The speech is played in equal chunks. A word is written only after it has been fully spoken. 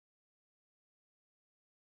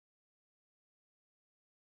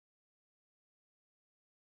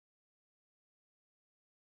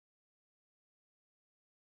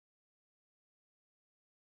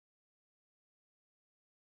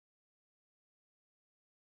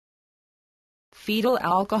Fetal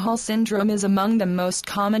alcohol syndrome is among the most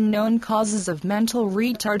common known causes of mental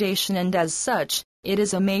retardation, and as such, it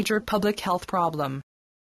is a major public health problem.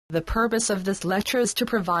 The purpose of this lecture is to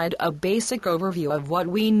provide a basic overview of what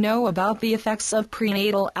we know about the effects of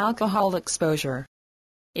prenatal alcohol exposure.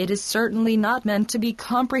 It is certainly not meant to be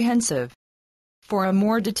comprehensive. For a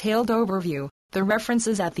more detailed overview, the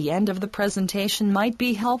references at the end of the presentation might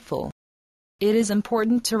be helpful. It is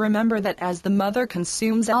important to remember that as the mother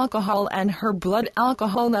consumes alcohol and her blood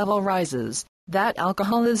alcohol level rises, that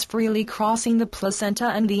alcohol is freely crossing the placenta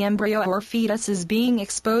and the embryo or fetus is being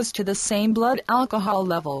exposed to the same blood alcohol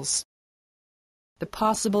levels. The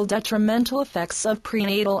possible detrimental effects of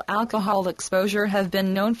prenatal alcohol exposure have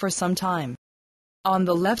been known for some time. On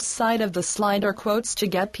the left side of the slide are quotes to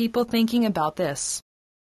get people thinking about this.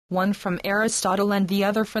 One from Aristotle and the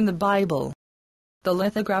other from the Bible. The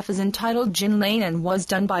lithograph is entitled Gin Lane and was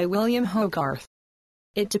done by William Hogarth.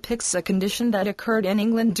 It depicts a condition that occurred in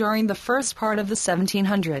England during the first part of the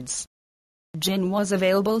 1700s. Gin was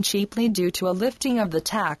available cheaply due to a lifting of the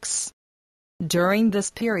tax. During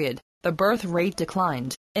this period, the birth rate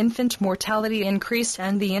declined, infant mortality increased,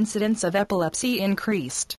 and the incidence of epilepsy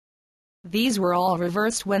increased. These were all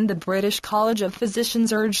reversed when the British College of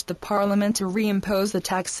Physicians urged the Parliament to reimpose the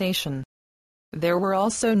taxation. There were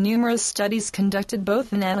also numerous studies conducted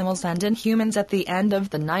both in animals and in humans at the end of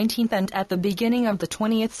the 19th and at the beginning of the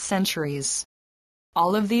 20th centuries.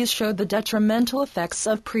 All of these showed the detrimental effects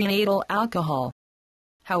of prenatal alcohol.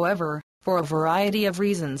 However, for a variety of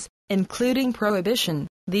reasons, including prohibition,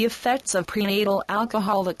 the effects of prenatal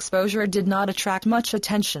alcohol exposure did not attract much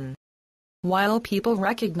attention. While people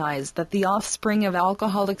recognized that the offspring of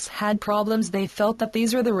alcoholics had problems, they felt that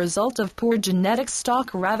these were the result of poor genetic stock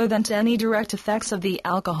rather than to any direct effects of the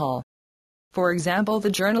alcohol. For example, the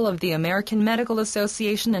Journal of the American Medical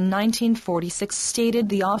Association in 1946 stated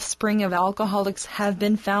the offspring of alcoholics have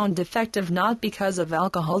been found defective not because of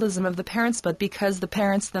alcoholism of the parents but because the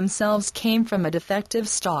parents themselves came from a defective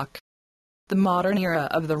stock. The modern era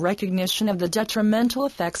of the recognition of the detrimental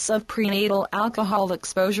effects of prenatal alcohol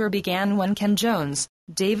exposure began when Ken Jones,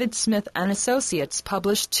 David Smith and Associates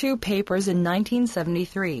published 2 papers in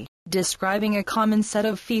 1973, describing a common set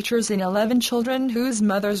of features in 11 children whose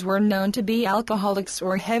mothers were known to be alcoholics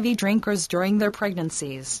or heavy drinkers during their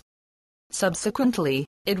pregnancies. Subsequently,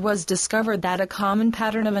 it was discovered that a common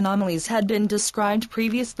pattern of anomalies had been described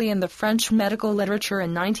previously in the French medical literature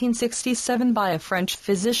in 1967 by a French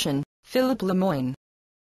physician, Philippe Lemoyne.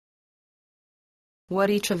 What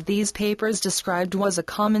each of these papers described was a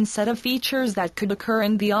common set of features that could occur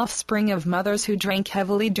in the offspring of mothers who drank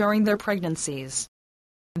heavily during their pregnancies.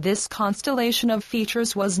 This constellation of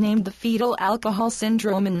features was named the fetal alcohol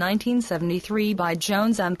syndrome in 1973 by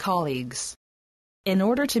Jones and colleagues. In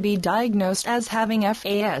order to be diagnosed as having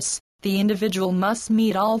FAS, the individual must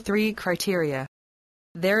meet all 3 criteria.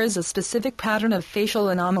 There is a specific pattern of facial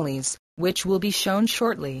anomalies, which will be shown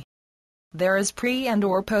shortly. There is pre- and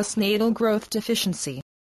or postnatal growth deficiency.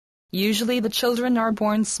 Usually the children are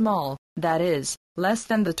born small, that is, less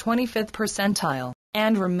than the 25th percentile,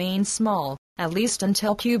 and remain small, at least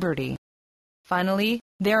until puberty. Finally,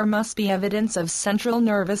 there must be evidence of central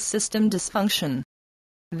nervous system dysfunction.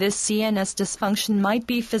 This CNS dysfunction might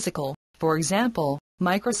be physical, for example,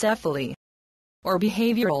 microcephaly, or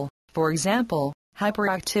behavioral, for example,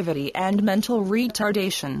 hyperactivity and mental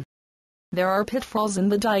retardation. There are pitfalls in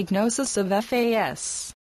the diagnosis of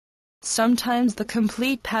FAS. Sometimes the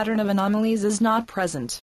complete pattern of anomalies is not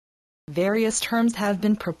present. Various terms have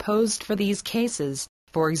been proposed for these cases,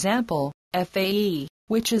 for example, FAE,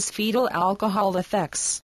 which is fetal alcohol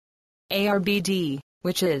effects, ARBD,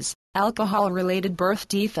 which is alcohol-related birth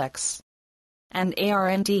defects, and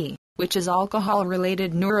ARND, which is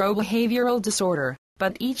alcohol-related neurobehavioral disorder,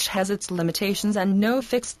 but each has its limitations and no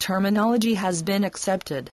fixed terminology has been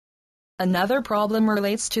accepted. Another problem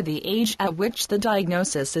relates to the age at which the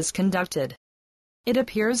diagnosis is conducted. It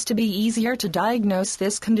appears to be easier to diagnose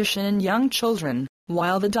this condition in young children,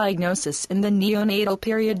 while the diagnosis in the neonatal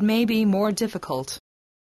period may be more difficult.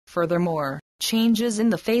 Furthermore, changes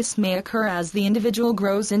in the face may occur as the individual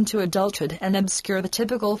grows into adulthood and obscure the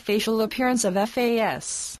typical facial appearance of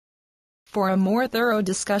FAS. For a more thorough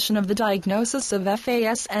discussion of the diagnosis of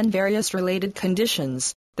FAS and various related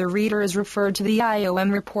conditions, the reader is referred to the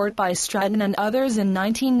IOM report by Stratton and others in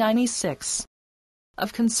 1996.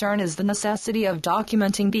 Of concern is the necessity of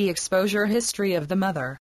documenting the exposure history of the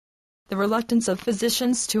mother. The reluctance of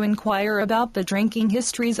physicians to inquire about the drinking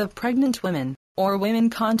histories of pregnant women, or women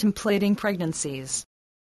contemplating pregnancies.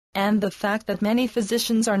 And the fact that many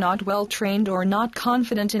physicians are not well trained or not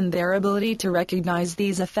confident in their ability to recognize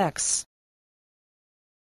these effects.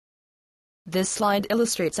 This slide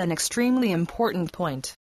illustrates an extremely important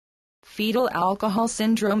point. Fetal alcohol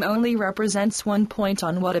syndrome only represents one point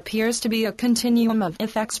on what appears to be a continuum of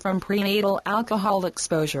effects from prenatal alcohol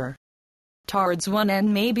exposure. Towards one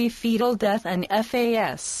end may be fetal death and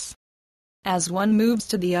FAS. As one moves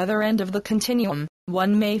to the other end of the continuum,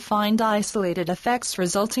 one may find isolated effects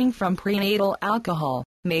resulting from prenatal alcohol,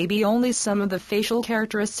 maybe only some of the facial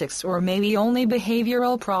characteristics or maybe only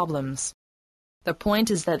behavioral problems. The point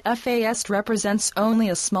is that FAS represents only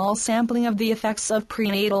a small sampling of the effects of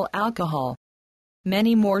prenatal alcohol.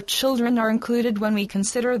 Many more children are included when we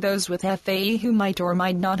consider those with FAE who might or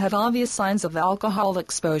might not have obvious signs of alcohol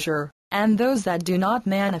exposure, and those that do not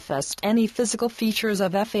manifest any physical features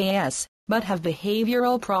of FAS, but have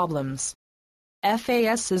behavioral problems.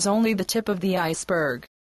 FAS is only the tip of the iceberg.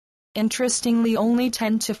 Interestingly, only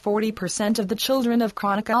 10 to 40% of the children of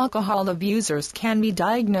chronic alcohol abusers can be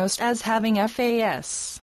diagnosed as having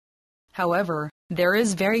FAS. However, there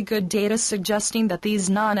is very good data suggesting that these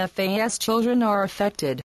non-FAS children are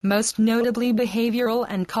affected, most notably behavioral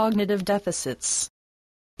and cognitive deficits.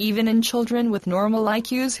 Even in children with normal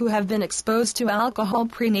IQs who have been exposed to alcohol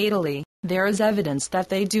prenatally, there is evidence that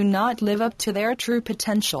they do not live up to their true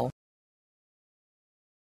potential.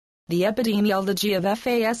 The epidemiology of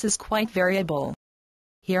FAS is quite variable.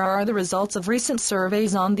 Here are the results of recent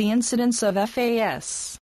surveys on the incidence of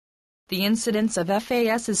FAS. The incidence of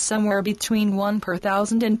FAS is somewhere between 1 per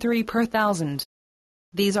 1,000 and 3 per 1,000.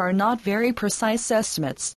 These are not very precise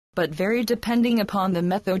estimates, but vary depending upon the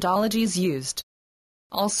methodologies used.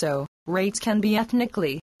 Also, rates can be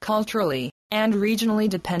ethnically, culturally, and regionally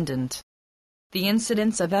dependent. The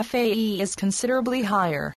incidence of FAE is considerably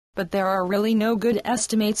higher, but there are really no good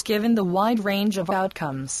estimates given the wide range of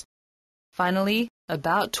outcomes. Finally,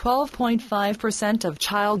 about 12.5% of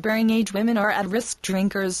childbearing age women are at-risk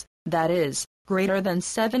drinkers, that is, greater than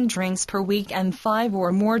 7 drinks per week and 5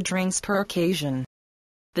 or more drinks per occasion.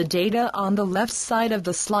 The data on the left side of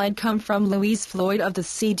the slide come from Louise Floyd of the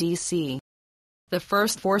CDC. The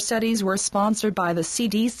first 4 studies were sponsored by the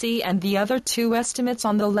CDC and the other 2 estimates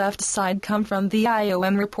on the left side come from the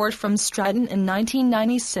IOM report from Stratton in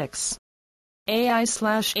 1996.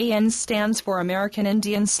 AI/AN stands for American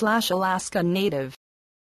Indian/Alaska Native.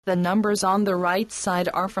 The numbers on the right side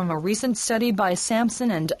are from a recent study by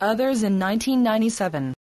Sampson and others in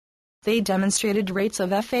 1997. They demonstrated rates of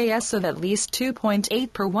FAS of at least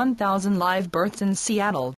 2.8 per 1,000 live births in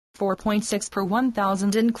Seattle, 4.6 per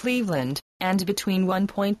 1,000 in Cleveland, and between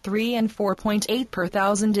 1.3 and 4.8 per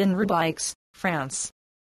 1,000 in Roubaix, France.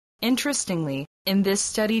 Interestingly, in this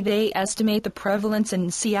study they estimate the prevalence in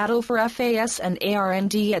Seattle for FAS and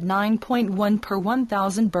ARND at 9.1 per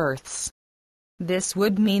 1,000 births. This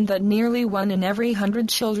would mean that nearly 1 in every 100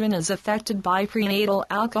 children is affected by prenatal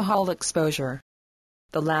alcohol exposure.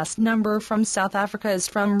 The last number from South Africa is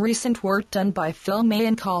from recent work done by Phil May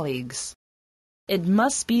and colleagues. It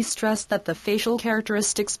must be stressed that the facial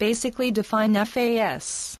characteristics basically define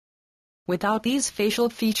FAS. Without these facial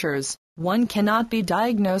features, one cannot be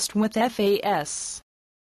diagnosed with FAS.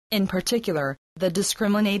 In particular, the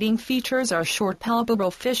discriminating features are short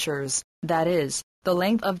palpebral fissures, that is, the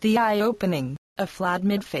length of the eye opening, a flat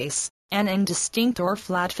midface, an indistinct or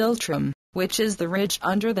flat philtrum, which is the ridge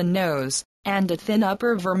under the nose, and a thin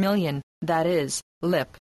upper vermilion, that is,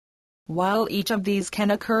 lip. While each of these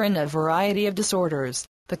can occur in a variety of disorders,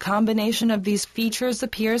 the combination of these features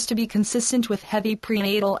appears to be consistent with heavy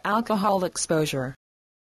prenatal alcohol exposure.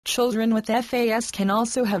 Children with FAS can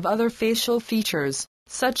also have other facial features,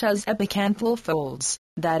 such as epicanthal folds,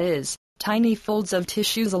 that is, tiny folds of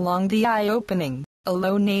tissues along the eye opening, a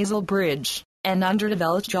low nasal bridge, an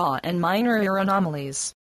underdeveloped jaw and minor ear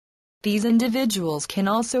anomalies. These individuals can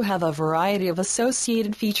also have a variety of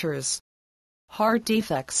associated features. Heart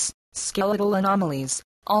defects, skeletal anomalies,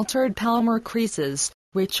 altered palmar creases,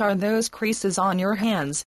 which are those creases on your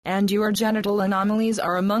hands, and your genital anomalies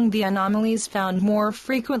are among the anomalies found more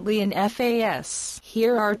frequently in FAS.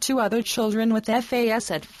 Here are 2 other children with FAS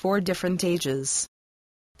at 4 different ages.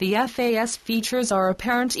 The FAS features are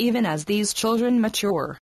apparent even as these children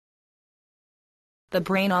mature. The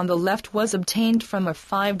brain on the left was obtained from a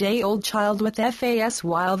 5-day-old child with FAS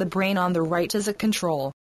while the brain on the right is a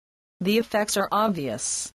control. The effects are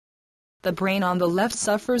obvious. The brain on the left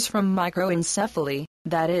suffers from microencephaly,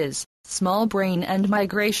 that is, small brain and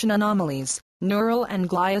migration anomalies. Neural and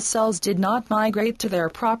glia cells did not migrate to their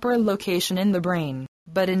proper location in the brain,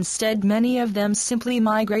 but instead many of them simply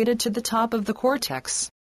migrated to the top of the cortex.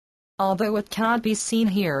 Although it cannot be seen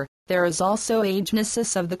here, there is also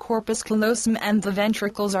agenesis of the corpus callosum and the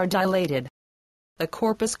ventricles are dilated. The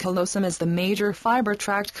corpus callosum is the major fiber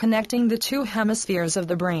tract connecting the 2 hemispheres of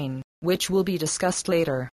the brain, which will be discussed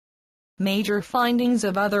later. Major findings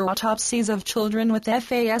of other autopsies of children with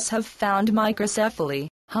FAS have found microcephaly,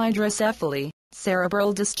 hydrocephaly,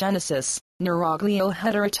 cerebral dysgenesis, neuroglial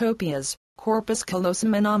heterotopias, corpus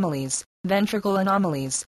callosum anomalies, ventricle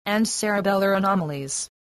anomalies, and cerebellar anomalies.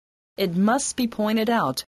 It must be pointed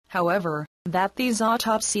out, however, that these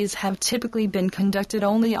autopsies have typically been conducted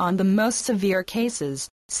only on the most severe cases,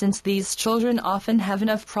 since these children often have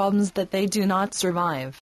enough problems that they do not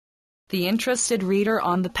survive. The interested reader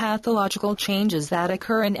on the pathological changes that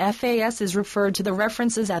occur in FAS is referred to the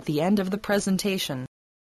references at the end of the presentation.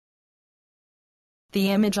 The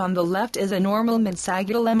image on the left is a normal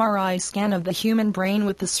mid-sagittal MRI scan of the human brain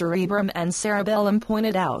with the cerebrum and cerebellum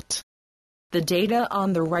pointed out. The data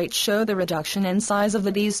on the right show the reduction in size of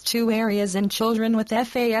these two areas in children with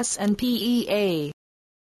FAS and PEA.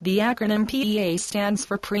 The acronym PEA stands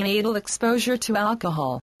for prenatal exposure to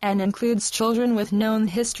alcohol, and includes children with known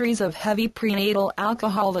histories of heavy prenatal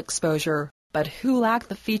alcohol exposure, but who lack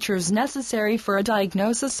the features necessary for a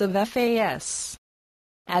diagnosis of FAS.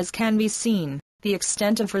 As can be seen, the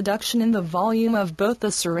extent of reduction in the volume of both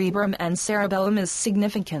the cerebrum and cerebellum is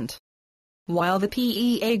significant. While the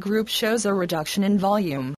PEA group shows a reduction in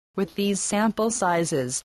volume, with these sample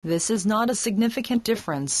sizes, this is not a significant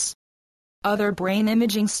difference. Other brain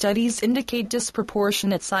imaging studies indicate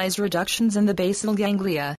disproportionate size reductions in the basal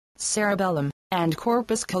ganglia, cerebellum, and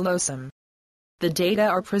corpus callosum. The data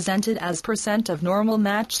are presented as % of normal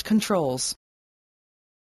matched controls.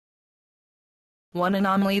 One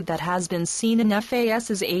anomaly that has been seen in FAS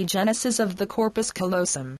is agenesis of the corpus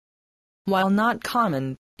callosum. While not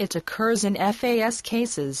common, it occurs in FAS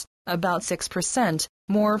cases, about 6%,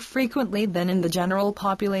 more frequently than in the general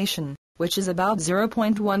population, which is about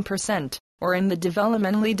 0.1%, or in the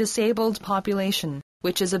developmentally disabled population,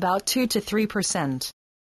 which is about 2 to 3%.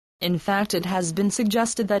 In fact, it has been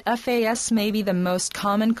suggested that FAS may be the most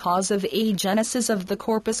common cause of agenesis of the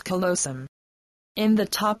corpus callosum. In the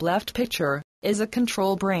top left picture is a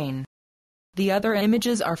control brain. The other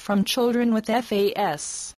images are from children with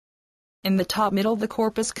FAS. In the top middle, the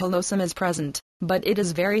corpus callosum is present, but it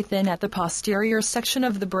is very thin at the posterior section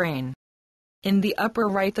of the brain. In the upper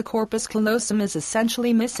right, the corpus callosum is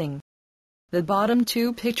essentially missing. The bottom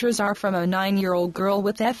two pictures are from a 9-year-old girl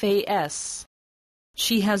with FAS.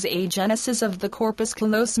 She has agenesis of the corpus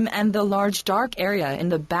callosum, and the large dark area in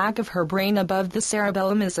the back of her brain above the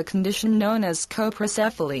cerebellum is a condition known as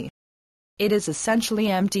coprocephaly. It is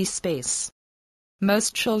essentially empty space.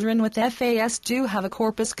 Most children with FAS do have a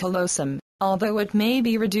corpus callosum, although it may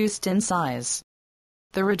be reduced in size.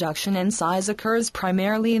 The reduction in size occurs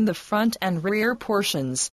primarily in the front and rear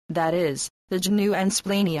portions, that is, the genu and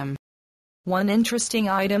splenium. One interesting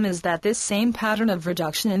item is that this same pattern of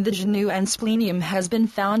reduction in the genu and splenium has been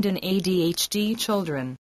found in ADHD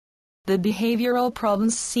children. The behavioral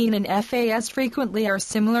problems seen in FAS frequently are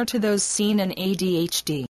similar to those seen in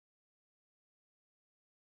ADHD.